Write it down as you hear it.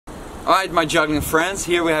Alright, my juggling friends,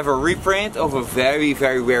 here we have a reprint of a very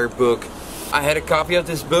rare book. I had a copy of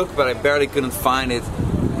this book, but I barely couldn't find it.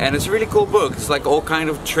 And it's a really cool book. It's like all kind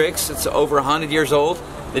of tricks. It's over 100 years old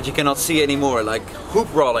that you cannot see anymore, like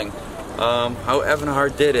hoop rolling. How Evan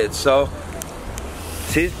Hart did it. So,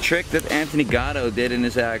 see the trick that Anthony Gatto did in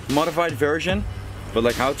his act. Modified version, but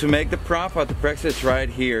like how to make the prop, how to practice, it's right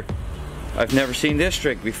here. I've never seen this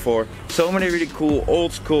trick before. So many really cool,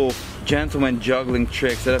 old school, gentleman juggling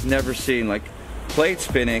tricks that I've never seen. Like plate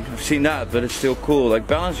spinning, I've seen that, but it's still cool. Like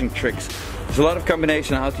balancing tricks. There's a lot of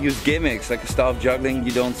combination on how to use gimmicks, like a style of juggling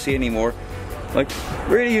you don't see anymore. Like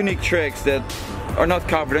really unique tricks that are not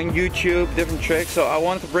covered on YouTube, different tricks. So I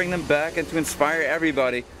wanted to bring them back and to inspire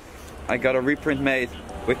everybody. I got a reprint made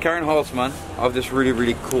with Karen Holtzman of this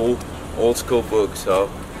really cool old school book. So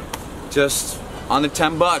just under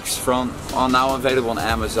 10 bucks from now available on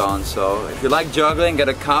Amazon. So if you like juggling, get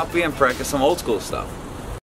a copy and practice some old school stuff.